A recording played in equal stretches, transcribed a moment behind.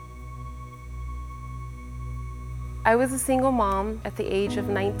I was a single mom at the age of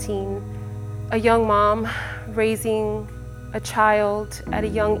 19, a young mom raising a child at a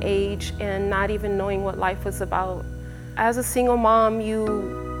young age and not even knowing what life was about. As a single mom,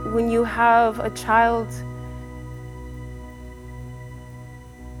 when you have a child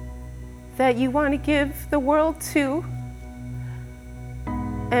that you want to give the world to,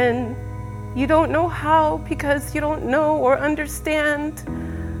 and you don't know how because you don't know or understand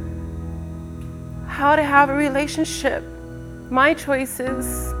how to have a relationship. My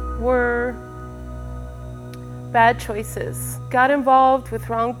choices were bad choices. Got involved with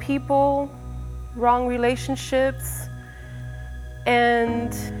wrong people, wrong relationships,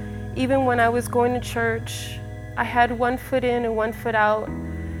 and even when I was going to church, I had one foot in and one foot out,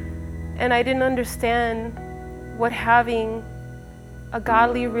 and I didn't understand what having a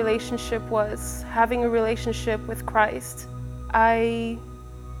godly relationship was, having a relationship with Christ. I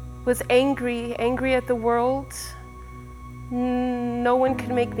was angry at the world. No one could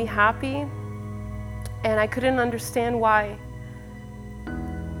make me happy, and I couldn't understand why.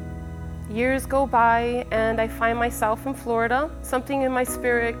 Years go by and I find myself in Florida. Something in my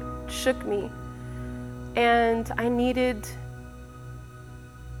spirit shook me, and I needed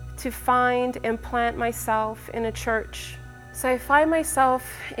to find and plant myself in a church. So I find myself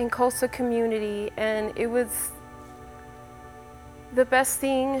in Coastal Community, and it was the best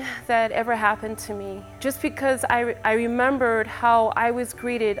thing that ever happened to me. Just because I remembered how I was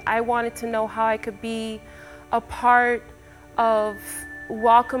greeted, I wanted to know how I could be a part of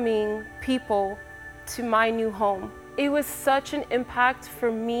welcoming people to my new home. It was such an impact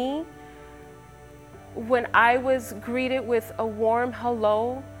for me when I was greeted with a warm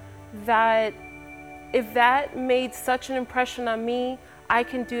hello, that if that made such an impression on me, I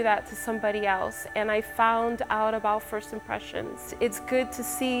can do that to somebody else. And I found out about first impressions. It's good to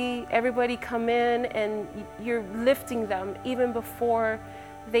see everybody come in and you're lifting them even before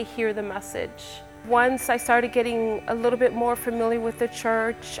they hear the message. Once I started getting a little bit more familiar with the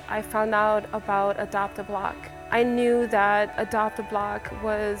church, I found out about Adopt-A-Block. I knew that Adopt-A-Block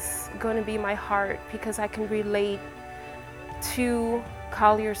was going to be my heart because I can relate to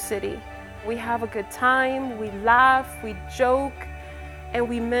Collier City. We have a good time, we laugh, we joke, and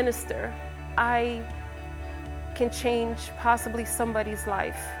we minister. I can change possibly somebody's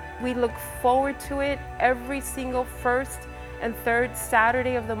life. We look forward to it every single first and third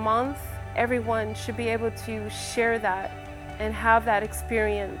Saturday of the month. Everyone should be able to share that and have that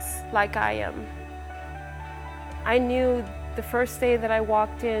experience like I am. I knew the first day that I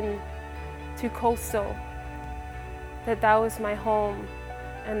walked in to Coastal that was my home,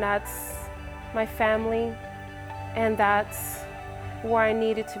 and that's my family, and that's where I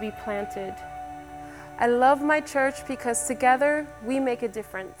needed to be planted. I love my church because together we make a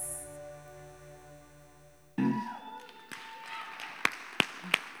difference.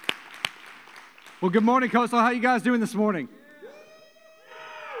 Well, good morning, Coastal. How you guys doing this morning?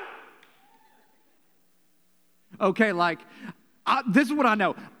 Okay, this is what I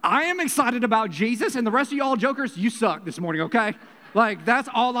know. I am excited about Jesus, and the rest of y'all jokers, you suck this morning, okay? That's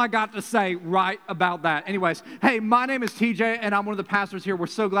all I got to say right about that. Anyways, hey, my name is TJ, and I'm one of the pastors here. We're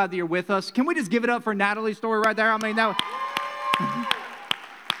so glad that you're with us. Can we just give it up for Natalie's story right there? I mean,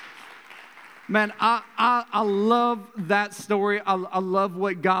 man, I love that story. I love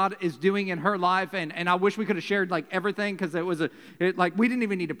what God is doing in her life, and I wish we could have shared everything, because we didn't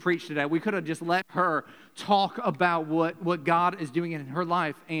even need to preach today. We could have just let her talk about what God is doing in her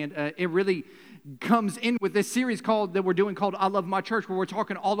life, and it really comes in with this series that we're doing called I Love My Church, where we're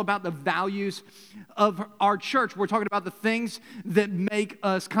talking all about the values of our church. We're talking about the things that make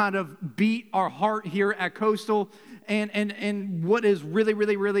us kind of beat our heart here at Coastal, and what is really,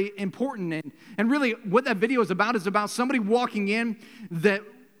 really, really important. And really what that video is about somebody walking in that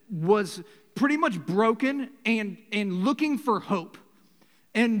was pretty much broken and looking for hope.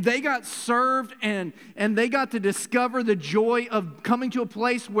 And they got served, and they got to discover the joy of coming to a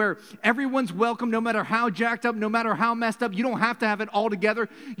place where everyone's welcome, no matter how jacked up, no matter how messed up. You don't have to have it all together.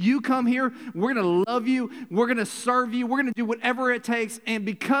 You come here, we're going to love you, we're going to serve you, we're going to do whatever it takes. And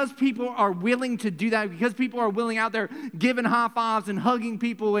because people are willing to do that, because people are willing out there giving high fives and hugging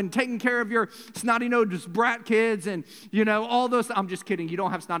people and taking care of your snotty-nosed brat kids and, all those. I'm just kidding. You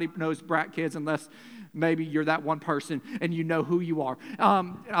don't have snotty-nosed brat kids unless maybe you're that one person and you know who you are.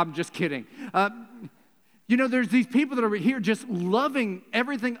 I'm just kidding. There's these people that are here just loving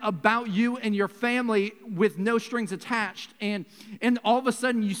everything about you and your family with no strings attached. And all of a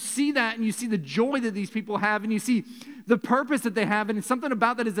sudden you see that, and you see the joy that these people have, and you see the purpose that they have, and something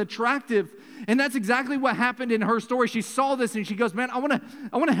about that is attractive. And that's exactly what happened in her story. She saw this and she goes, man, I want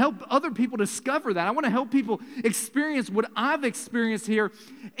to help other people discover that. I want to help people experience what I've experienced here.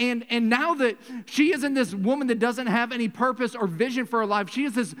 And now that she isn't this woman that doesn't have any purpose or vision for her life, she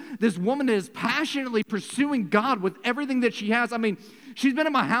is this woman that is passionately pursuing God with everything that she has. I mean, she's been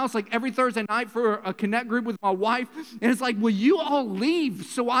in my house like every Thursday night for a connect group with my wife. And it's like, will you all leave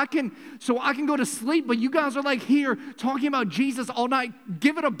so I can go to sleep? But you guys are like here talking about Jesus all night.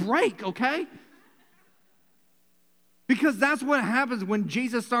 Give it a break, okay? Because that's what happens when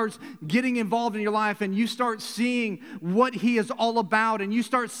Jesus starts getting involved in your life and you start seeing what he is all about and you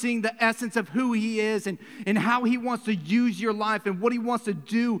start seeing the essence of who he is and how he wants to use your life and what he wants to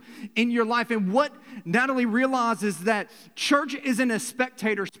do in your life. And what Natalie realizes that church isn't a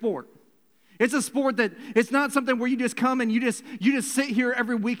spectator sport. It's a sport that it's not something where you just come and you just sit here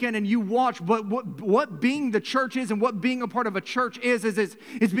every weekend and you watch. But what being the church is and what being a part of a church is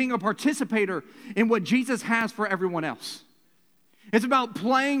being a participator in what Jesus has for everyone else. It's about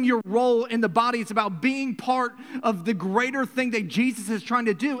playing your role in the body. It's about being part of the greater thing that Jesus is trying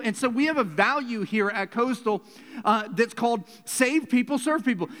to do. And so we have a value here at Coastal that's called save people, serve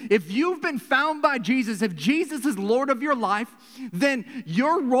people. If you've been found by Jesus, if Jesus is Lord of your life, then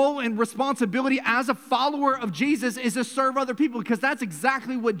your role and responsibility as a follower of Jesus is to serve other people, because that's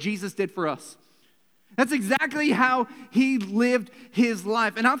exactly what Jesus did for us. That's exactly how he lived his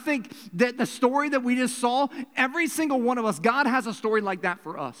life. And I think that the story that we just saw, every single one of us, God has a story like that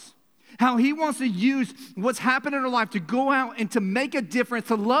for us. How he wants to use what's happened in our life to go out and to make a difference,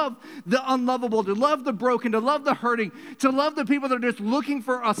 to love the unlovable, to love the broken, to love the hurting, to love the people that are just looking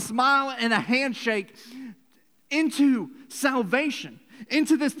for a smile and a handshake, into salvation,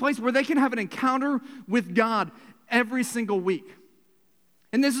 into this place where they can have an encounter with God every single week.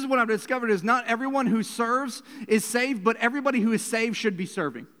 And this is what I've discovered is not everyone who serves is saved, but everybody who is saved should be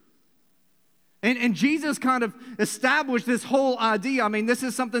serving. And Jesus kind of established this whole idea. I mean, this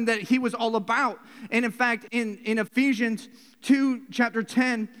is something that he was all about. And in fact, in Ephesians 2, chapter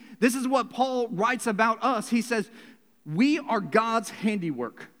 10, this is what Paul writes about us. He says, we are God's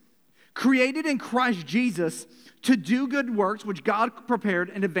handiwork, created in Christ Jesus to do good works, which God prepared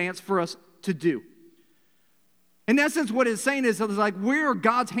in advance for us to do. In essence, what it's saying is like we're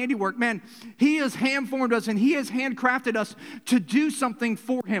God's handiwork. Man, he has hand-formed us and he has handcrafted us to do something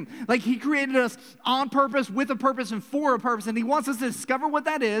for him. Like he created us on purpose, with a purpose, and for a purpose. And he wants us to discover what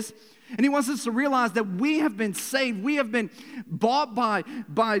that is. And he wants us to realize that we have been saved. We have been bought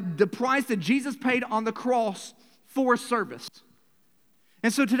by the price that Jesus paid on the cross for service.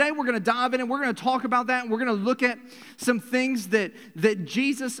 And so today we're going to dive in and we're going to talk about that, and we're going to look at some things that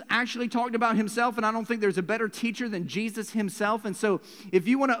Jesus actually talked about himself, and I don't think there's a better teacher than Jesus himself. And so if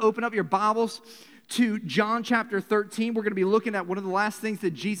you want to open up your Bibles to John chapter 13, we're going to be looking at one of the last things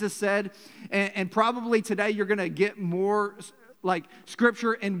that Jesus said, and probably today you're going to get more like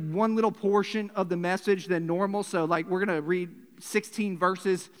scripture in one little portion of the message than normal. So like we're going to read 16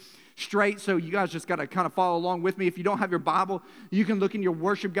 verses straight, so you guys just got to kind of follow along with me. If you don't have your Bible, you can look in your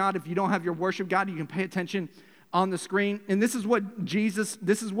worship guide. If you don't have your worship guide, you can pay attention on the screen. And this is what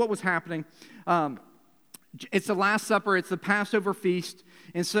was happening. It's the Last Supper. It's the Passover feast.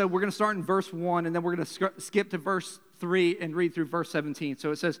 And so we're going to start in verse 1, and then we're going to skip to verse 3 and read through verse 17. So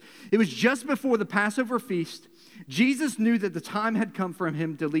it says, it was just before the Passover feast. Jesus knew that the time had come for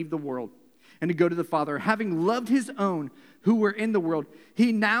him to leave the world and to go to the Father. Having loved his own who were in the world,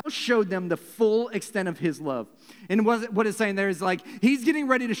 he now showed them the full extent of his love. And what it's saying there is like, he's getting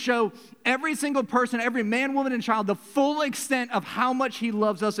ready to show every single person, every man, woman, and child, the full extent of how much he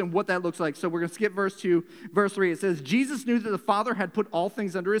loves us and what that looks like. So we're going to skip verse 2, verse 3. It says, Jesus knew that the Father had put all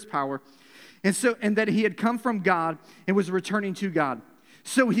things under his power, and that he had come from God and was returning to God.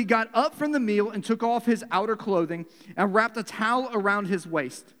 So he got up from the meal and took off his outer clothing and wrapped a towel around his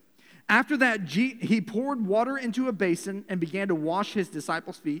waist. After that, he poured water into a basin and began to wash his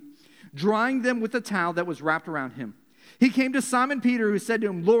disciples' feet, drying them with the towel that was wrapped around him. He came to Simon Peter, who said to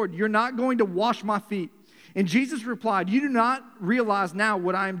him, Lord, you're not going to wash my feet. And Jesus replied, you do not realize now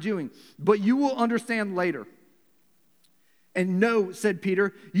what I am doing, but you will understand later. And no, said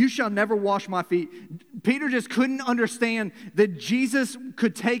Peter, you shall never wash my feet. Peter just couldn't understand that Jesus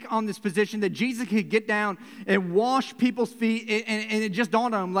could take on this position, that Jesus could get down and wash people's feet. And it just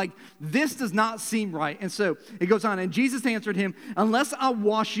dawned on him, like, this does not seem right. And so it goes on. And Jesus answered him, unless I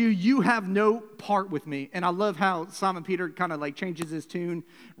wash you, you have no part with me. And I love how Simon Peter kind of like changes his tune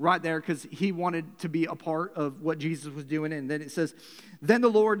right there, because he wanted to be a part of what Jesus was doing. And then it says, then the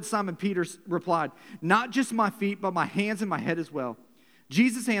Lord, Simon Peter replied, not just my feet, but my hands and my head as well.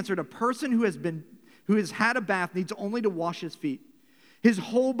 Jesus answered, a person who has been who has had a bath needs only to wash his feet. His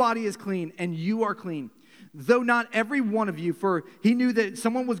whole body is clean, and you are clean, though not every one of you, for he knew that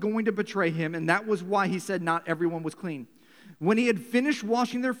someone was going to betray him, and that was why he said not everyone was clean. When he had finished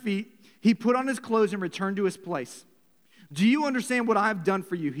washing their feet, he put on his clothes and returned to his place. Do you understand what I have done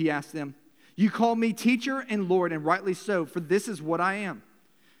for you? He asked them. You call me teacher and Lord, and rightly so, for this is what I am.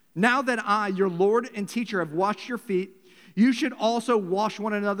 Now that I, your Lord and teacher, have washed your feet, you should also wash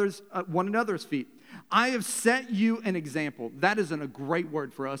one another's feet. I have set you an example. That isn't a great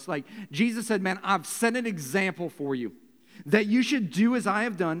word for us. Like Jesus said, man, I've set an example for you that you should do as I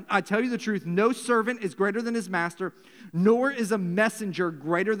have done. I tell you the truth, no servant is greater than his master, nor is a messenger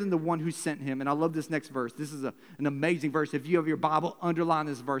greater than the one who sent him. And I love this next verse. This is an amazing verse. If you have your Bible, underline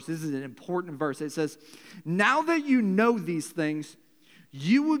this verse. This is an important verse. It says, now that you know these things,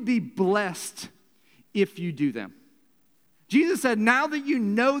 you would be blessed if you do them. Jesus said, now that you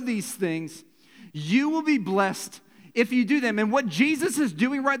know these things, you will be blessed if you do them. And what Jesus is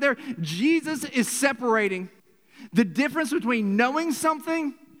doing right there, Jesus is separating the difference between knowing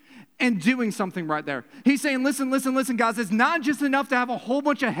something and doing something right there. He's saying, listen, guys, it's not just enough to have a whole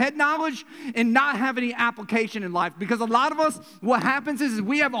bunch of head knowledge and not have any application in life. Because a lot of us, what happens is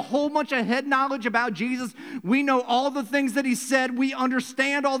we have a whole bunch of head knowledge about Jesus. We know all the things that he said. We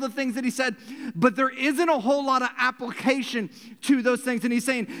understand all the things that he said. But there isn't a whole lot of application to those things. And he's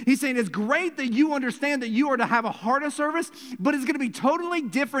saying it's great that you understand that you are to have a heart of service, but it's going to be totally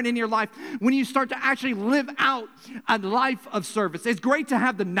different in your life when you start to actually live out a life of service. It's great to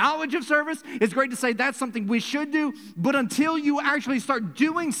have the knowledge of service. It's great to say that's something we should do, but until you actually start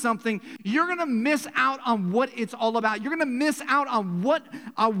doing something, you're going to miss out on what it's all about. You're going to miss out on what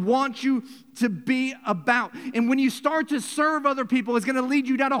I want you to be about. And when you start to serve other people, it's going to lead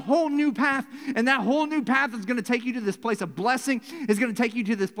you down a whole new path, and that whole new path is going to take you to this place of blessing. It's going to take you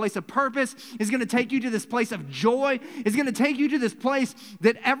to this place of purpose. It's going to take you to this place of joy. It's going to take you to this place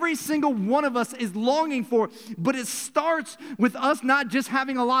that every single one of us is longing for. But it starts with us not just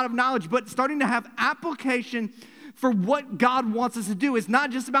having a lot of knowledge, but starting to have application for what God wants us to do. It's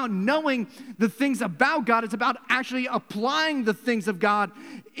not just about knowing the things about God. It's about actually applying the things of God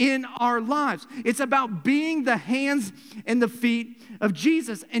in our lives. It's about being the hands and the feet of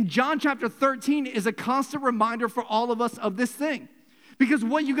Jesus. And John chapter 13 is a constant reminder for all of us of this thing. Because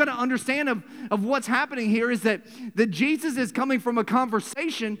what you got to understand of what's happening here is that Jesus is coming from a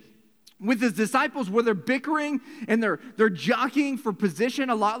conversation with his disciples where they're bickering and they're jockeying for position,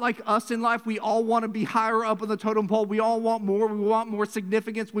 a lot like us in life. We all want to be higher up on the totem pole. We all want more. We want more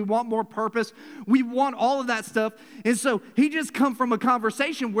significance. We want more purpose. We want all of that stuff. And so he just come from a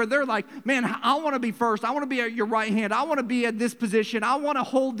conversation where they're like, man, I want to be first. I want to be at your right hand. I want to be at this position. I want to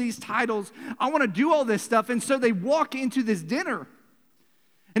hold these titles. I want to do all this stuff. And so they walk into this dinner.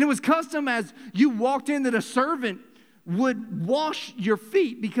 And it was custom as you walked in that a servant would wash your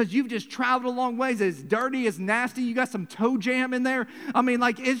feet because you've just traveled a long ways. It's dirty, it's nasty, you got some toe jam in there. I mean,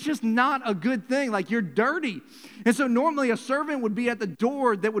 like, it's just not a good thing. Like, you're dirty. And so normally a servant would be at the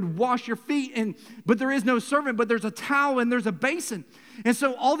door that would wash your feet, but there is no servant, but there's a towel and there's a basin. And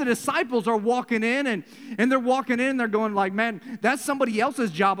so all the disciples are walking in and they're walking in and they're going like, man, that's somebody else's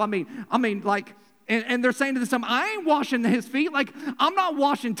job. I mean, like, and they're saying to themselves, I ain't washing his feet. Like, I'm not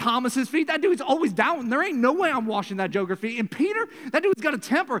washing Thomas's feet. That dude's always down. There ain't no way I'm washing that joker's feet. And Peter, that dude's got a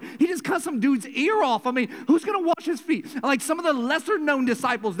temper. He just cut some dude's ear off. I mean, who's going to wash his feet? Like, some of the lesser-known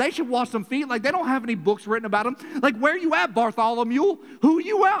disciples, they should wash some feet. Like, they don't have any books written about them. Like, where you at, Bartholomew? Who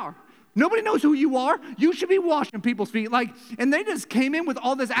you are? Nobody knows who you are. You should be washing people's feet. Like, and they just came in with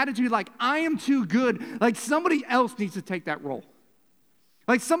all this attitude like, I am too good. Like, somebody else needs to take that role.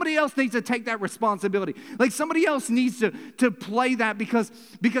 Like, somebody else needs to take that responsibility. Like, somebody else needs to play that because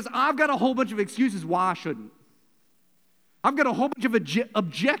I've got a whole bunch of excuses why I shouldn't. I've got a whole bunch of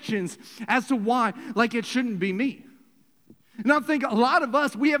objections as to why, like, it shouldn't be me. And I think a lot of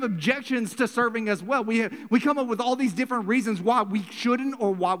us, we have objections to serving as well. We come up with all these different reasons why we shouldn't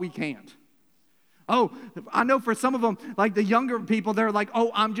or why we can't. Oh, I know for some of them, like the younger people, they're like,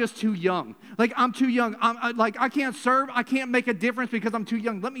 oh, I'm just too young. Like, I'm too young. I can't serve. I can't make a difference because I'm too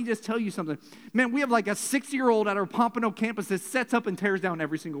young. Let me just tell you something. Man, we have like a 6-year-old at our Pompano campus that sets up and tears down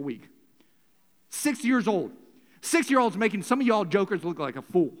every single week. 6 years old. 6-year-old's making some of y'all jokers look like a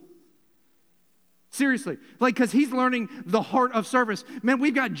fool. Seriously. Like, because he's learning the heart of service. Man,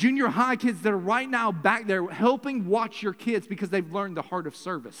 we've got junior high kids that are right now back there helping watch your kids because they've learned the heart of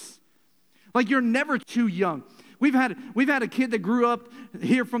service. Like, you're never too young. We've had a kid that grew up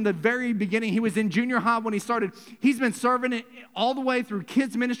here from the very beginning. He was in junior high when he started. He's been serving it all the way through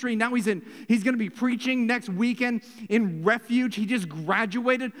kids ministry. Now he's going to be preaching next weekend in Refuge. He just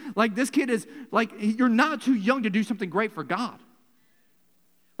graduated. Like, this kid is, like, you're not too young to do something great for God.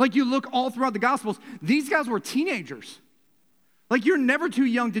 Like, you look all throughout the Gospels, these guys were teenagers. Like, you're never too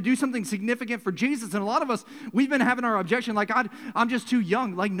young to do something significant for Jesus. And a lot of us, we've been having our objection, like, I'm just too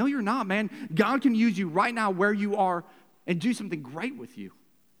young. Like, no, you're not, man. God can use you right now where you are and do something great with you.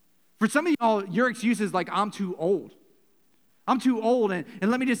 For some of y'all, your excuse is like, I'm too old. I'm too old. And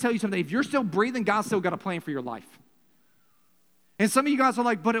let me just tell you something. If you're still breathing, God's still got a plan for your life. And some of you guys are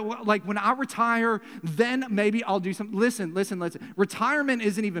like, like, when I retire, then maybe I'll do something. Listen. Retirement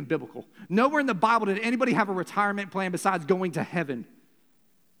isn't even biblical. Nowhere in the Bible did anybody have a retirement plan besides going to heaven.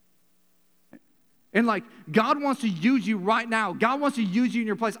 And like, God wants to use you right now. God wants to use you in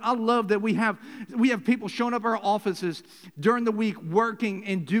your place. I love that we have people showing up at our offices during the week, working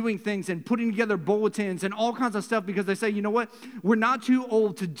and doing things and putting together bulletins and all kinds of stuff because they say, you know what? We're not too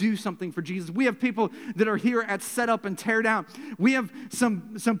old to do something for Jesus. We have people that are here at Set Up and Tear Down. We have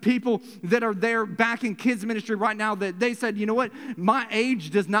some people that are there back in kids ministry right now that they said, you know what? My age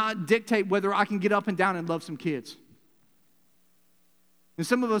does not dictate whether I can get up and down and love some kids. And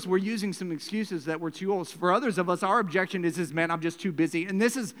some of us, we're using some excuses that we're too old. For others of us, our objection is man, I'm just too busy. And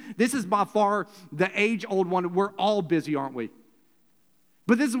this is by far the age-old one. We're all busy, aren't we?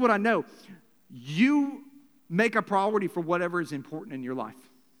 But this is what I know. You make a priority for whatever is important in your life.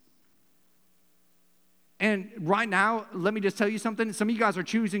 And right now, let me just tell you something. Some of you guys are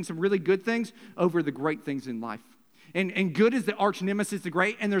choosing some really good things over the great things in life. And good is the arch nemesis, the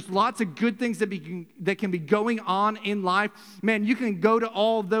great, and there's lots of good things that can be going on in life. Man, you can go to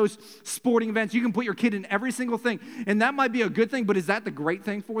all those sporting events. You can put your kid in every single thing, and that might be a good thing, but is that the great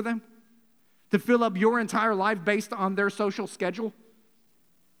thing for them? To fill up your entire life based on their social schedule?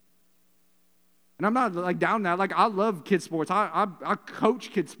 And I'm not like down that. Like, I love kids sports. I coach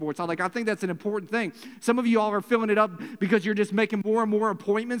kids sports. I think that's an important thing. Some of you all are filling it up because you're just making more and more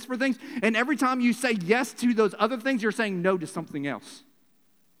appointments for things. And every time you say yes to those other things, you're saying no to something else.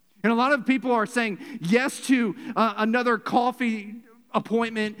 And a lot of people are saying yes to another coffee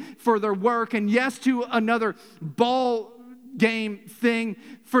appointment for their work and yes to another ball game thing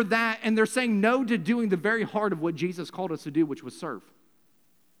for that. And they're saying no to doing the very heart of what Jesus called us to do, which was serve.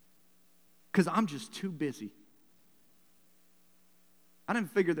 Because I'm just too busy. I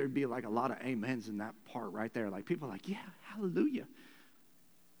didn't figure there'd be like a lot of amens in that part right there. Like, people are like, yeah, hallelujah.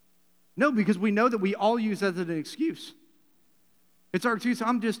 No, because we know that we all use that as an excuse. It's our excuse,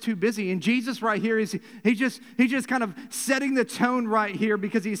 I'm just too busy. And Jesus right here is he's just kind of setting the tone right here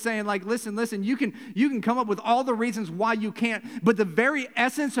because he's saying, like, listen, you can come up with all the reasons why you can't, but the very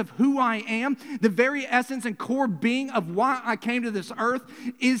essence of who I am, the very essence and core being of why I came to this earth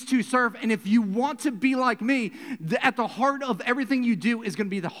is to serve. And if you want to be like me, at the heart of everything you do is going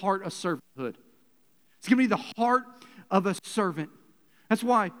to be the heart of servanthood. It's going to be the heart of a servant. That's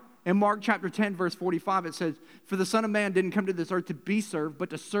why in Mark chapter 10, verse 45, it says, "For the Son of Man didn't come to this earth to be served, but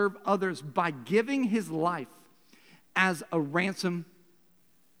to serve others by giving his life as a ransom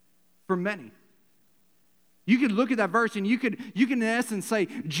for many." You could look at that verse and you can in essence say,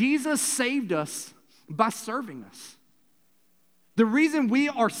 Jesus saved us by serving us. The reason we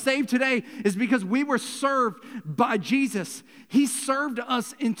are saved today is because we were served by Jesus. He served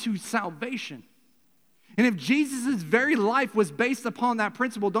us into salvation. And if Jesus' very life was based upon that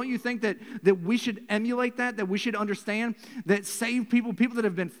principle, don't you think that we should emulate that we should understand that saved people that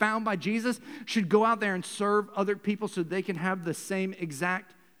have been found by Jesus, should go out there and serve other people so they can have the same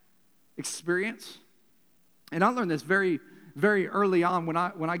exact experience? And I learned this very, very early on when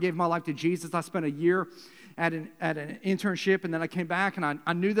I gave my life to Jesus. I spent a year at an internship, and then I came back, and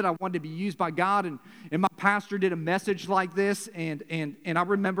I knew that I wanted to be used by God, and my pastor did a message like this, and I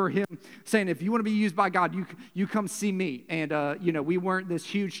remember him saying, if you want to be used by God, you come see me. And we weren't this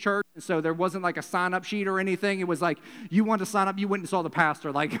huge church, so there wasn't like a sign-up sheet or anything. It was like, you wanted to sign up, you went and saw the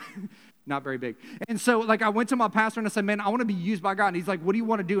pastor, like not very big. And so like I went to my pastor and I said, man, I want to be used by God. And he's like, what do you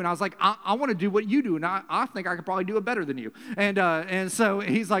want to do? And I was like, I want to do what you do, and I think I could probably do it better than you. And so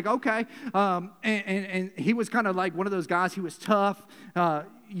he's like, okay. And he was kind of like one of those guys. He was tough.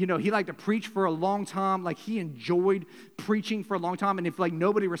 He liked to preach for a long time. Like, he enjoyed preaching for a long time. And if like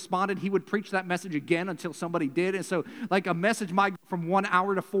nobody responded, he would preach that message again until somebody did. And so like a message might go from 1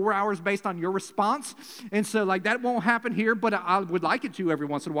 hour to 4 hours based on your response. And so like that won't happen here, but I would like it to every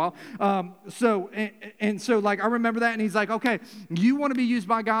once in a while. So like I remember that, and he's like, okay, you want to be used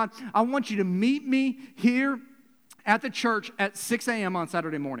by God? I want you to meet me here at the church at 6 a.m. on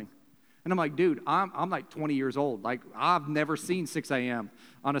Saturday morning. And I'm like, dude, I'm like 20 years old. Like, I've never seen 6 a.m.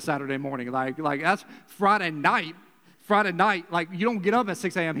 on a Saturday morning. Like that's Friday night. Friday night, like, you don't get up at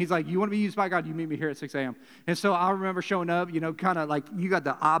 6 a.m. He's like, you want to be used by God? You meet me here at 6 a.m. And so I remember showing up, you know, kind of like you got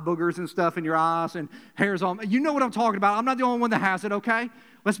the eye boogers and stuff in your eyes and hairs on. You know what I'm talking about. I'm not the only one that has it, okay?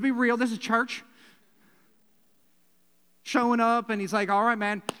 Let's be real. This is church. Showing up, and he's like, all right,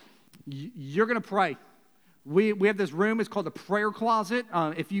 man, you're going to pray. We have this room. It's called the prayer closet.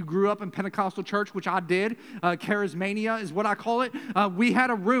 If you grew up in Pentecostal church, which I did, charismania is what I call it. We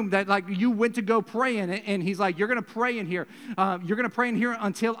had a room that like you went to go pray in it, and he's like, you're going to pray in here. You're going to pray in here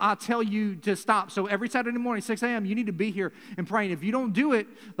until I tell you to stop. So every Saturday morning, 6 a.m., you need to be here and praying. If you don't do it,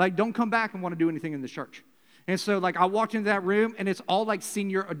 like, don't come back and want to do anything in this church. And so like I walked into that room, and it's all like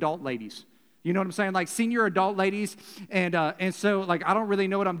senior adult ladies. You know what I'm saying? Like senior adult ladies. And so like I don't really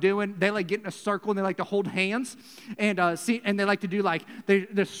know what I'm doing. They like get in a circle, and they like to hold hands. And they like to do like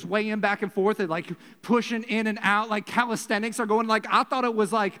they're swaying back and forth and like pushing in and out. Like calisthenics are going. Like I thought it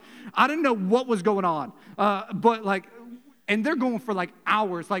was like, I didn't know what was going on. But like, and they're going for like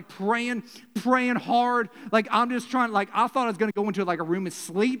hours, like praying hard. Like I'm just trying, like I thought I was going to go into like a room and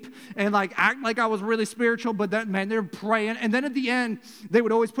sleep and like act like I was really spiritual. But that, man, they're praying. And then at the end, they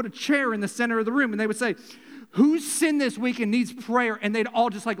would always put a chair in the center of the room, and they would say, who's sinned this week and needs prayer? And they'd all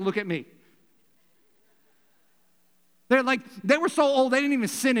just like look at me. They're like, they were so old, they didn't even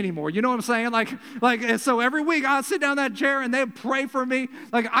sin anymore. You know what I'm saying? Like, so every week I'd sit down in that chair and they'd pray for me.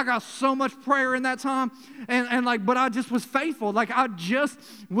 Like, I got so much prayer in that time. And like, but I just was faithful. Like, I just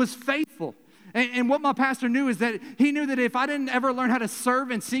was faithful. And what my pastor knew is that he knew that if I didn't ever learn how to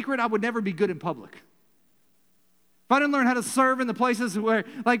serve in secret, I would never be good in public. If I didn't learn how to serve in the places where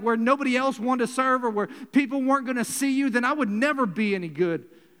nobody else wanted to serve or where people weren't going to see you, then I would never be any good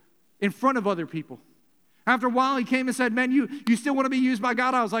in front of other people. After a while, he came and said, man, you still want to be used by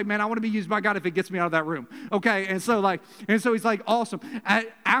God? I was like, man, I want to be used by God if it gets me out of that room. Okay, and so he's like, awesome.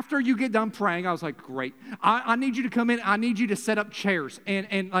 After you get done praying, I was like, great. I need you to come in. I need you to set up chairs.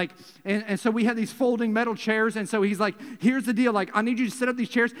 And so we had these folding metal chairs, and so he's like, here's the deal. Like, I need you to set up these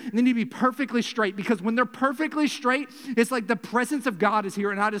chairs, and they need to be perfectly straight, because when they're perfectly straight, it's like the presence of God is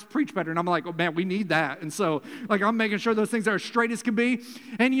here, and I just preach better. And I'm like, oh, man, we need that. And so, like, I'm making sure those things are as straight as can be.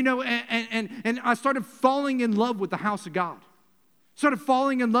 And, you know, and I started falling in love with the house of God. Started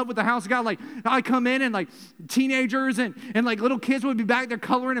falling in love with the house of God. Like, I come in and like teenagers and like little kids would be back there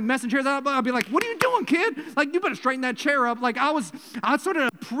coloring and messing chairs up. I'd be like, what are you doing, kid? Like, you better straighten that chair up. Like, I started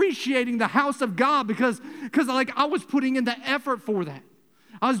appreciating the house of God because like I was putting in the effort for that.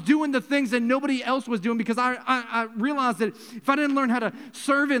 I was doing the things that nobody else was doing, because I realized that if I didn't learn how to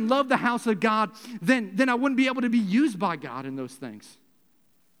serve and love the house of God, then I wouldn't be able to be used by God in those things.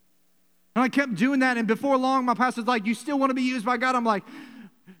 And I kept doing that, and before long, my pastor's like, you still want to be used by God? I'm like,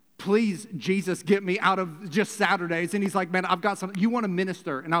 please, Jesus, get me out of just Saturdays. And he's like, man, I've got something. You want to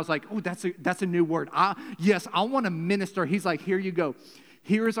minister? And I was like, oh, that's a new word. Yes, I want to minister. He's like, here you go.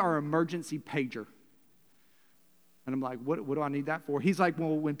 Here's our emergency pager. And I'm like, what do I need that for? He's like,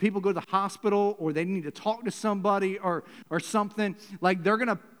 well, when people go to the hospital or they need to talk to somebody or something, like they're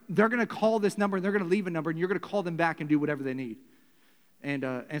gonna call this number, and they're gonna leave a number, and you're gonna call them back and do whatever they need.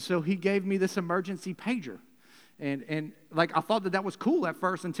 And so he gave me this emergency pager. And like, I thought that was cool at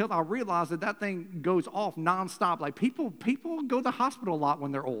first, until I realized that thing goes off nonstop. Like, people go to the hospital a lot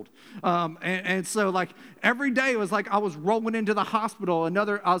when they're old. And so like every day it was like I was rolling into the hospital.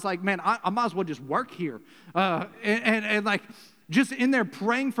 I was like, man, I might as well just work here. And like, just in there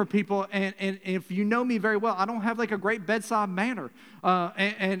praying for people. And if you know me very well, I don't have like a great bedside manner.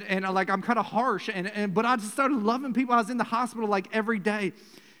 And like, I'm kind of harsh. But I just started loving people. I was in the hospital like every day,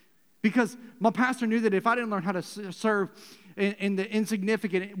 because my pastor knew that if I didn't learn how to serve in the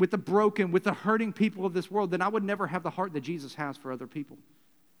insignificant, with the broken, with the hurting people of this world, then I would never have the heart that Jesus has for other people.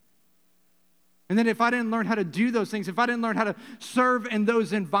 And then if I didn't learn how to do those things, if I didn't learn how to serve in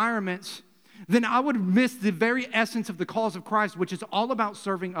those environments, then I would miss the very essence of the cause of Christ, which is all about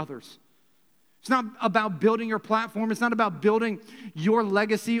serving others. It's not about building your platform. It's not about building your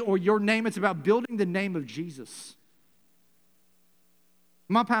legacy or your name. It's about building the name of Jesus.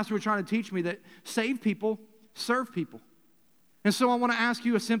 My pastor was trying to teach me that save people, serve people. And so I want to ask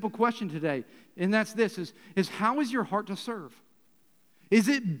you a simple question today, and that's this, is how is your heart to serve? Is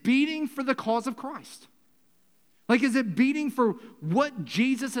it beating for the cause of Christ? Like, is it beating for what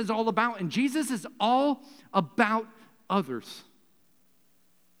Jesus is all about? And Jesus is all about others.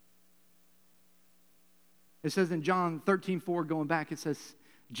 It says in John 13:4, going back, it says,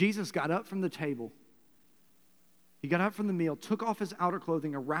 Jesus got up from the table. He got up from the meal, took off his outer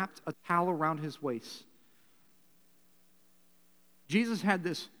clothing, and wrapped a towel around his waist. Jesus had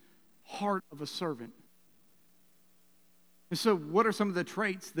this heart of a servant. And so what are some of the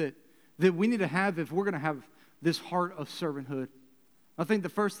traits that we need to have if we're going to have this heart of servanthood? I think the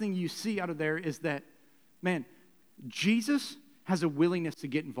first thing you see out of there is that, man, Jesus has a willingness to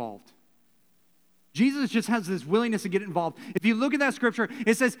get involved. Jesus just has this willingness to get involved. If you look at that scripture,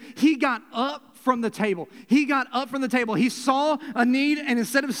 it says he got up from the table. He got up from the table. He saw a need, and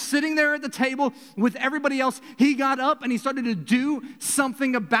instead of sitting there at the table with everybody else, he got up and he started to do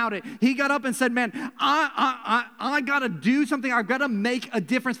something about it. He got up and said, man, I got to do something. I've got to make a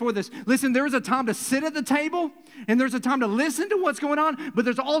difference for this. Listen, there is a time to sit at the table, and there's a time to listen to what's going on, but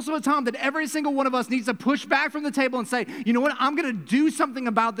there's also a time that every single one of us needs to push back from the table and say, you know what, I'm going to do something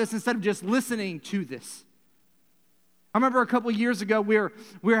about this instead of just listening to this. I remember a couple of years ago, we were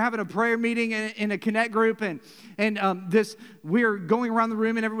having a prayer meeting in a Connect group, and we were going around the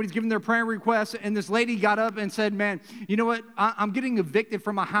room, and everybody's giving their prayer requests, and this lady got up and said, man, you know what, I'm getting evicted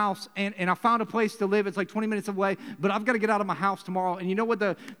from my house, and I found a place to live. It's like 20 minutes away, but I've got to get out of my house tomorrow. And you know what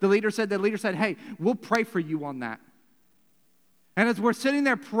the leader said? The leader said, hey, we'll pray for you on that. And as we're sitting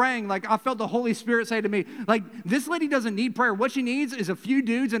there praying, like, I felt the Holy Spirit say to me, like, this lady doesn't need prayer. What she needs is a few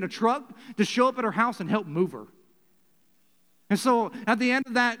dudes in a truck to show up at her house and help move her. And so at the end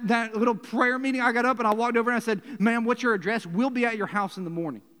of that little prayer meeting, I got up and I walked over and I said, ma'am, what's your address? We'll be at your house in the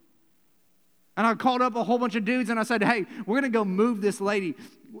morning. And I called up a whole bunch of dudes and I said, hey, we're going to go move this lady.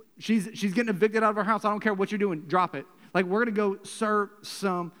 She's getting evicted out of her house. I don't care what you're doing. Drop it. Like, we're going to go serve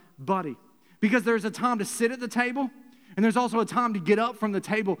somebody. Because there's a time to sit at the table, and there's also a time to get up from the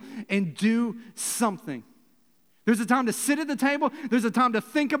table and do something. There's a time to sit at the table. There's a time to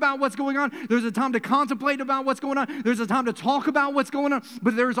think about what's going on. There's a time to contemplate about what's going on. There's a time to talk about what's going on.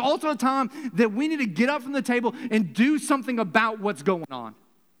 But there's also a time that we need to get up from the table and do something about what's going on.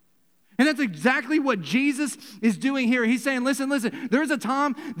 And that's exactly what Jesus is doing here. He's saying, listen, there's a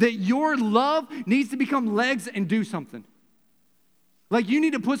time that your love needs to become legs and do something. Like, you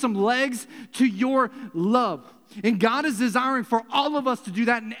need to put some legs to your love. And God is desiring for all of us to do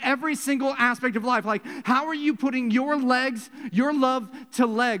that in every single aspect of life. Like, how are you putting your legs, your love to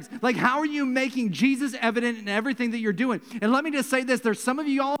legs? Like, how are you making Jesus evident in everything that you're doing? And let me just say this. There's some of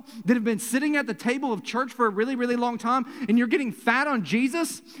you all that have been sitting at the table of church for a really, really long time, and you're getting fat on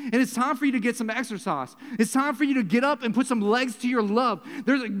Jesus, and it's time for you to get some exercise. It's time for you to get up and put some legs to your love.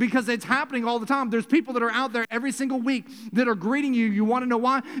 Because it's happening all the time. There's people that are out there every single week that are greeting you. You want to know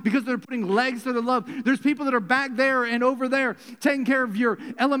why? Because they're putting legs to their love. There's people that are back there and over there taking care of your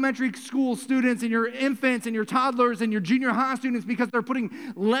elementary school students and your infants and your toddlers and your junior high students because they're putting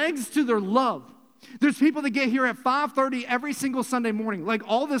legs to their love. There's people that get here at 5:30 every single Sunday morning. Like,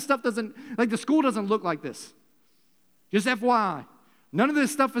 all this stuff doesn't, like, the school doesn't look like this. Just FYI. None of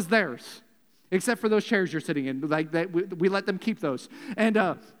this stuff is theirs except for those chairs you're sitting in. Like, that we let them keep those.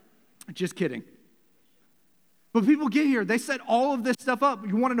 And just kidding. But people get here, they set all of this stuff up.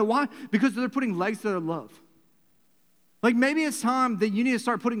 You want to know why? Because they're putting legs to their love. Like, maybe it's time that you need to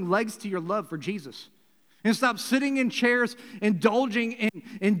start putting legs to your love for Jesus. And stop sitting in chairs, indulging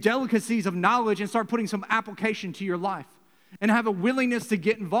in delicacies of knowledge, and start putting some application to your life. And have a willingness to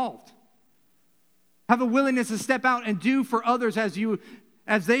get involved. Have a willingness to step out and do for others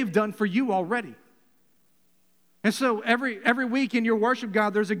as they've done for you already. And so every week in your worship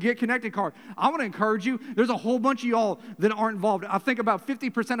guide, there's a Get Connected card. I want to encourage you. There's a whole bunch of y'all that aren't involved. I think about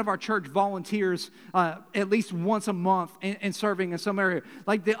 50% of our church volunteers at least once a month in serving in some area.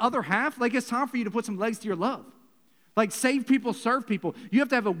 Like, the other half, like, it's time for you to put some legs to your love. Like, save people, serve people. You have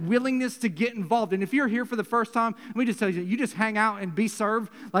to have a willingness to get involved. And if you're here for the first time, let me just tell you, you just hang out and be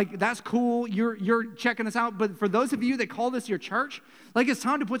served. Like, that's cool. You're checking us out. But for those of you that call this your church, like, it's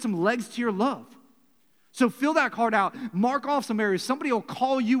time to put some legs to your love. So fill that card out, mark off some areas. Somebody will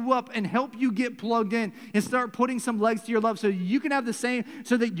call you up and help you get plugged in and start putting some legs to your love so you can have the same,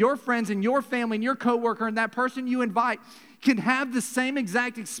 so that your friends and your family and your coworker and that person you invite can have the same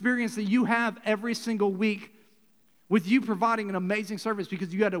exact experience that you have every single week with you providing an amazing service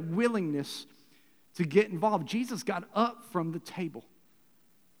because you had a willingness to get involved. Jesus got up from the table.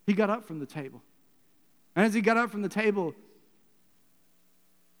 He got up from the table. And as he got up from the table,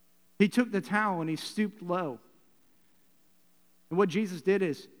 he took the towel and he stooped low. And what Jesus did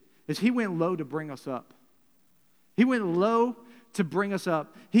is he went low to bring us up. He went low to bring us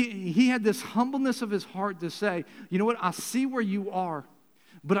up. He had this humbleness of his heart to say, you know what, I see where you are,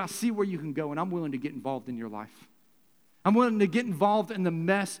 but I see where you can go, and I'm willing to get involved in your life. I'm willing to get involved in the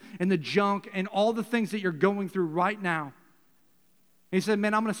mess and the junk and all the things that you're going through right now. He said,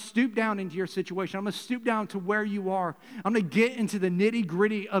 man, I'm going to stoop down into your situation. I'm going to stoop down to where you are. I'm going to get into the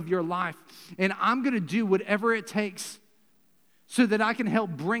nitty-gritty of your life. And I'm going to do whatever it takes so that I can help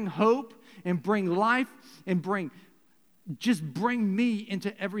bring hope and bring life and bring me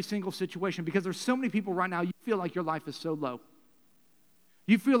into every single situation. Because there's so many people right now, you feel like your life is so low.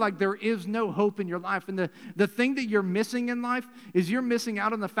 You feel like there is no hope in your life. And the thing that you're missing in life is you're missing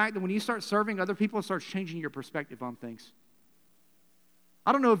out on the fact that when you start serving other people, it starts changing your perspective on things.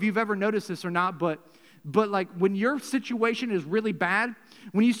 I don't know if you've ever noticed this or not, but like when your situation is really bad,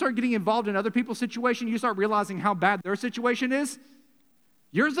 when you start getting involved in other people's situation, you start realizing how bad their situation is.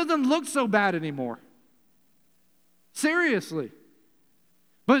 Yours doesn't look so bad anymore. Seriously.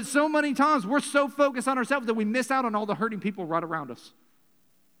 But so many times we're so focused on ourselves that we miss out on all the hurting people right around us.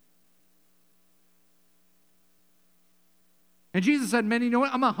 And Jesus said, man, you know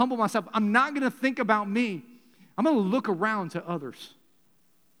what? I'm going to humble myself. I'm not going to think about me. I'm going to look around to others.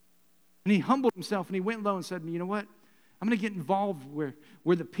 And he humbled himself and he went low and said, you know what? I'm going to get involved where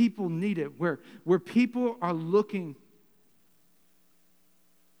the people need it, where people are looking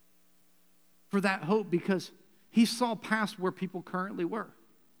for that hope, because he saw past where people currently were.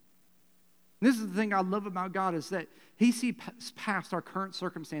 And this is the thing I love about God, is that he sees past our current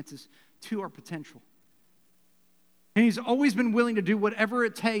circumstances to our potential. And he's always been willing to do whatever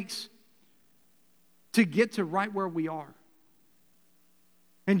it takes to get to right where we are.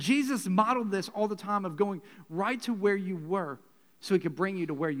 And Jesus modeled this all the time, of going right to where you were so he could bring you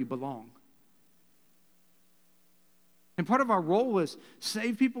to where you belong. And part of our role was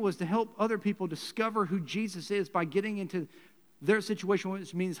save people, was to help other people discover who Jesus is by getting into their situation,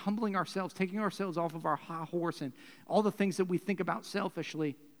 which means humbling ourselves, taking ourselves off of our high horse and all the things that we think about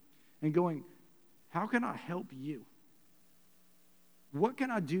selfishly, and going, how can I help you? What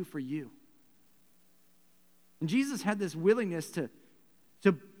can I do for you? And Jesus had this willingness to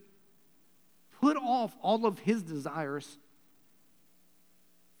put off all of his desires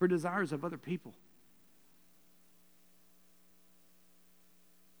for desires of other people.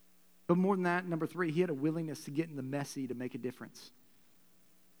 But more than that, number 3, he had a willingness to get in the messy to make a difference.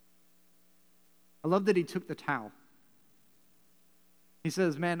 I love that he took the towel. He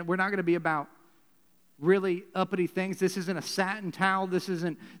says, man, we're not going to be about really uppity things. This isn't a satin towel. This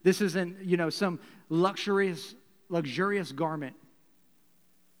isn't some luxurious garment.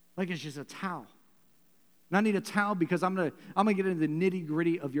 Like, it's just a towel. And I need a towel because I'm gonna get into the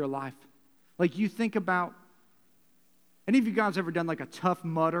nitty-gritty of your life. Like, you think about, any of you guys ever done like a Tough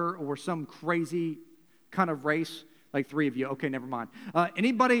Mudder or some crazy kind of race? Like 3 of you. Okay, never mind.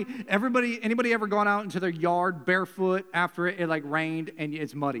 Anybody ever gone out into their yard barefoot after it like rained and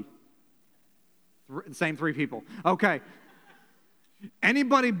it's muddy? Same 3 people. Okay.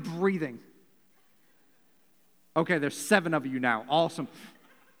 Anybody breathing? Okay, there's 7 of you now. Awesome.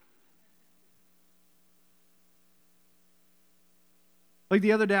 Like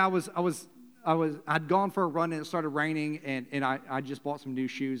the other day, I'd gone for a run and it started raining, and I just bought some new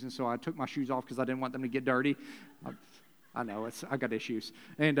shoes, and so I took my shoes off because I didn't want them to get dirty. I know, I got issues.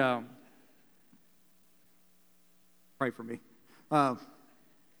 And pray for me.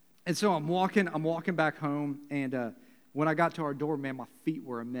 And so I'm walking back home, and when I got to our door, man, my feet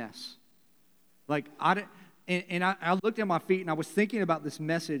were a mess. Like, I looked at my feet, and I was thinking about this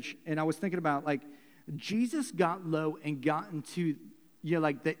message, and I was thinking about, like, Jesus got low and got into,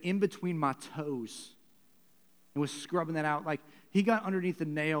 like the in between my toes and was scrubbing that out. Like, he got underneath the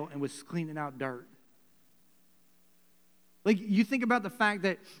nail and was cleaning out dirt. Like, you think about the fact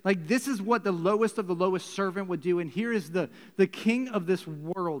that, like, this is what the lowest of the lowest servant would do. And here is the king of this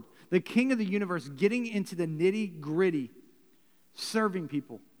world, the king of the universe, getting into the nitty-gritty, serving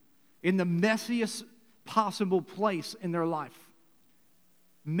people in the messiest possible place in their life,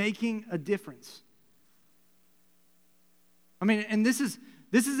 making a difference. I mean, and this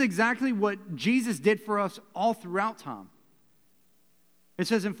is exactly what Jesus did for us all throughout time. It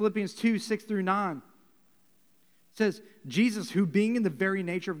says in Philippians 2, 6 through 9, it says, Jesus, who being in the very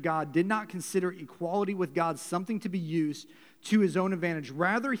nature of God, did not consider equality with God something to be used to his own advantage.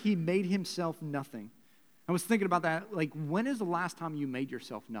 Rather, he made himself nothing. I was thinking about that. Like, when is the last time you made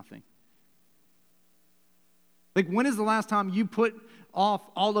yourself nothing? Like, when is the last time you put off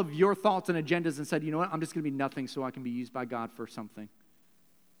all of your thoughts and agendas and said, you know what, I'm just going to be nothing so I can be used by God for something?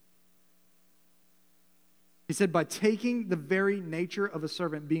 He said, by taking the very nature of a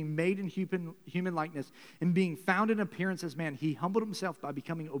servant, being made in human likeness, and being found in appearance as man, he humbled himself by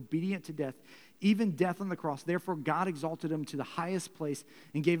becoming obedient to death, even death on the cross. Therefore, God exalted him to the highest place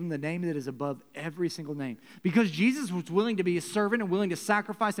and gave him the name that is above every single name. Because Jesus was willing to be a servant and willing to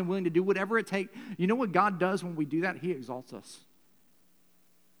sacrifice and willing to do whatever it takes. You know what God does when we do that? He exalts us.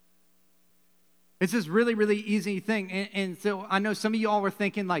 It's this really, really easy thing. And so I know some of you all were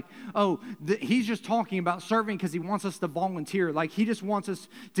thinking like, oh, he's just talking about serving because he wants us to volunteer. Like he just wants us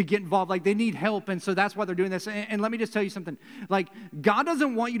to get involved. Like they need help. And so that's why they're doing this. And let me just tell you something. Like God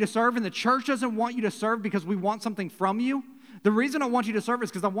doesn't want you to serve and the church doesn't want you to serve because we want something from you. The reason I want you to serve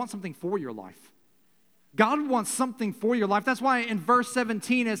is because I want something for your life. God wants something for your life. That's why in verse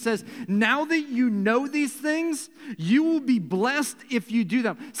 17 it says, now that you know these things, you will be blessed if you do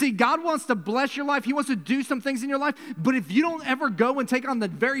them. See, God wants to bless your life. He wants to do some things in your life. But if you don't ever go and take on the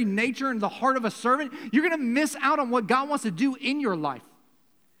very nature and the heart of a servant, you're going to miss out on what God wants to do in your life.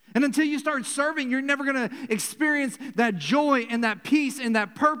 And until you start serving, you're never going to experience that joy and that peace and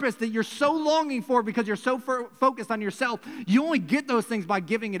that purpose that you're so longing for because you're so focused on yourself. You only get those things by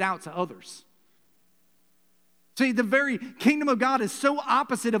giving it out to others. See, the very kingdom of God is so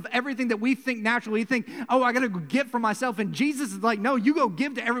opposite of everything that we think naturally. We think, oh, I got to give for myself. And Jesus is like, no, you go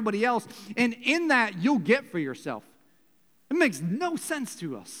give to everybody else. And in that, you'll get for yourself. It makes no sense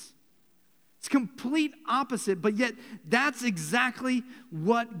to us. It's complete opposite, but yet that's exactly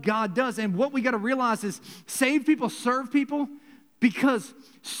what God does. And what we got to realize is saved people serve people because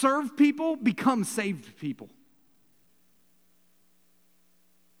served people become saved people.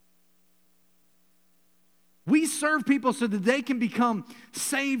 We serve people so that they can become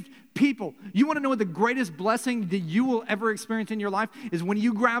saved people. You want to know what the greatest blessing that you will ever experience in your life is when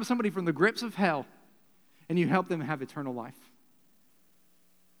you grab somebody from the grips of hell and you help them have eternal life.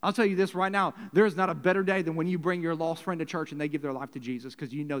 I'll tell you this right now, there is not a better day than when you bring your lost friend to church and they give their life to Jesus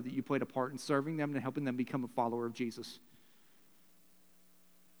because you know that you played a part in serving them and helping them become a follower of Jesus.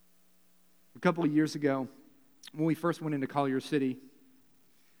 A couple of years ago, when we first went into Collier City,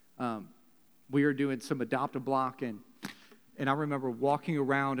 we were doing some Adopt-A-Block, and I remember walking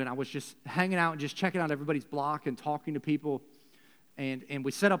around, and I was just hanging out and just checking out everybody's block and talking to people, and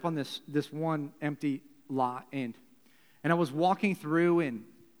we set up on this one empty lot, and I was walking through, and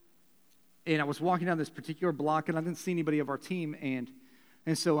I was walking down this particular block, and I didn't see anybody of our team,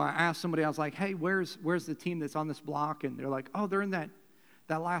 and so I asked somebody, I was like, hey, where's the team that's on this block? And they're like, oh, they're in that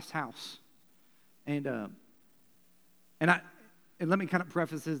last house, And let me kind of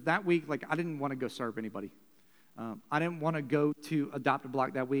preface this. That week, like, I didn't want to go serve anybody. I didn't want to go to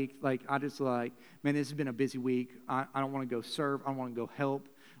Adopt-A-Block that week. Like, I just like, man, this has been a busy week. I don't want to go serve. I don't want to go help.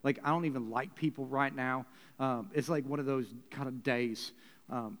 Like, I don't even like people right now. It's like one of those kind of days.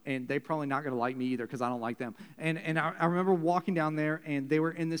 And they're probably not going to like me either because I don't like them. And I remember walking down there, and they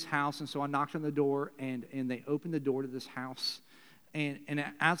were in this house. And so I knocked on the door, and they opened the door to this house. And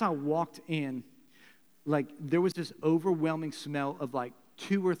as I walked in, like, there was this overwhelming smell of, like,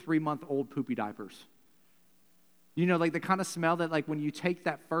 2 or 3 month old poopy diapers. You know, like the kind of smell that, like, when you take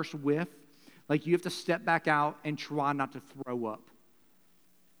that first whiff, like, you have to step back out and try not to throw up.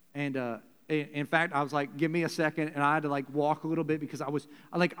 And in fact, I was like, give me a second, and I had to, like, walk a little bit because I was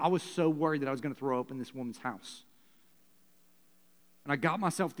so worried that I was going to throw up in this woman's house. And I got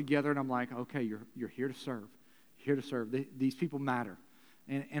myself together, and I'm like, okay, you're here to serve. You're here to serve. These people matter.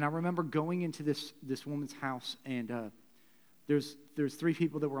 And I remember going into this woman's house, and there's 3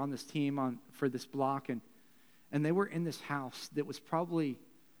 people that were on this team for this block, and they were in this house that was probably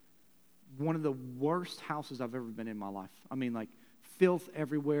one of the worst houses I've ever been in my life. I mean, like, filth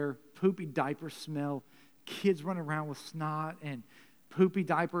everywhere, poopy diaper smell, kids running around with snot and poopy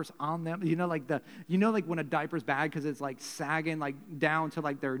diapers on them. You know, like when a diaper's bad because it's like sagging like down to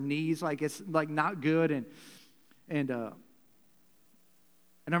like their knees, like it's like not good, and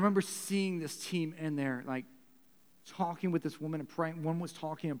I remember seeing this team in there, like, talking with this woman and praying. One was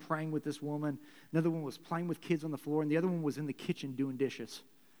talking and praying with this woman. Another one was playing with kids on the floor. And the other one was in the kitchen doing dishes.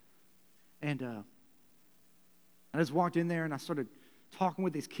 And I just walked in there, and I started talking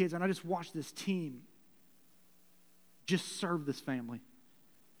with these kids. And I just watched this team just serve this family.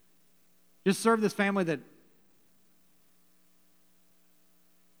 Just serve this family that,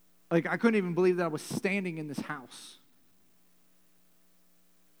 like, I couldn't even believe that I was standing in this house.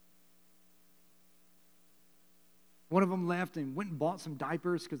 One of them left and went and bought some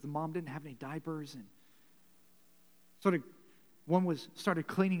diapers because the mom didn't have any diapers, and started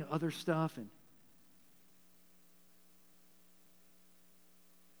cleaning other stuff. And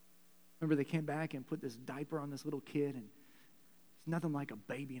remember, they came back and put this diaper on this little kid, and it's nothing like a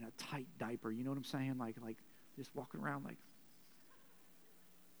baby in a tight diaper. You know what I'm saying? Like just walking around like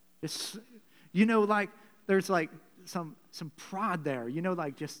this. You know, like there's like some pride there. You know,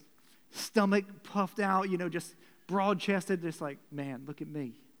 like just stomach puffed out. You know, just broad-chested, just like, man, look at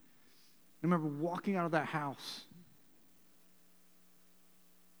me. I remember walking out of that house.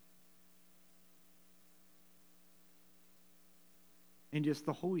 and just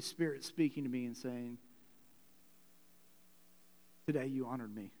the Holy Spirit speaking to me and saying, today you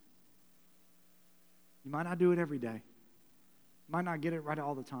honored me. You might not do it every day. You might not get it right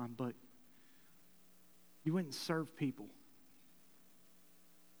all the time, but you went and served people.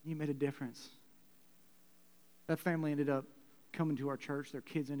 You made a difference. That family ended up coming to our church. Their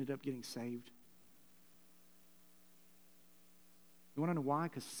kids ended up getting saved. You want to know why?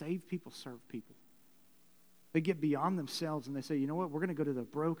 Because saved people serve people. They get beyond themselves and they say, you know what? We're going to go to the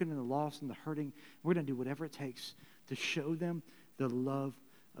broken and the lost and the hurting. We're going to do whatever it takes to show them the love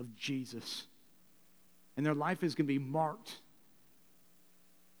of Jesus. And their life is going to be marked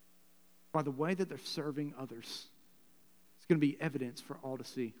by the way that they're serving others. It's going to be evidence for all to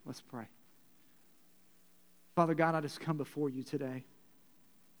see. Let's pray. Father God, I just come before you today.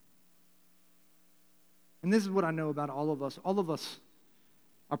 And this is what I know about all of us. All of us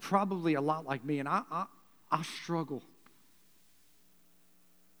are probably a lot like me, and I struggle.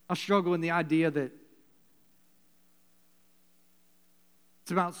 I struggle in the idea that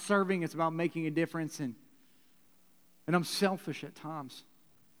it's about serving, it's about making a difference, and I'm selfish at times.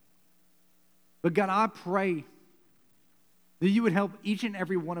 But God, I pray that you would help each and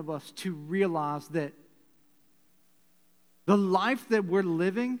every one of us to realize that the life that we're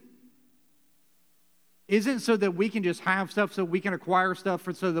living isn't so that we can just have stuff, so we can acquire stuff,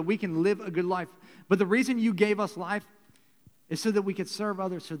 or so that we can live a good life. But the reason you gave us life is so that we could serve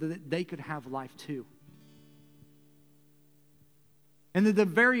others, so that they could have life too. And that the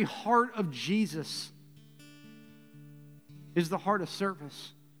very heart of Jesus is the heart of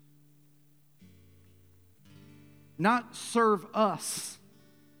service. Not serve us,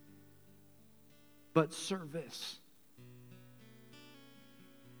 but service.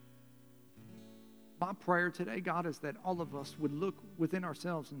 My prayer today, God, is that all of us would look within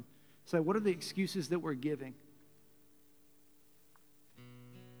ourselves and say, what are the excuses that we're giving?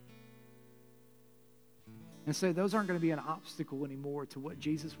 And say, those aren't going to be an obstacle anymore to what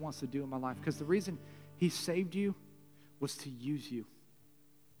Jesus wants to do in my life. Because the reason he saved you was to use you.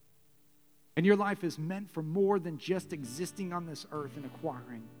 And your life is meant for more than just existing on this earth and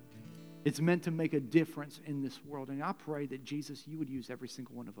acquiring. It's meant to make a difference in this world. And I pray that, Jesus, you would use every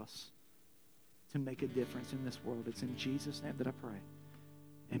single one of us to make a difference in this world. It's in Jesus' name that I pray.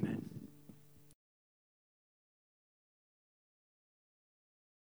 Amen.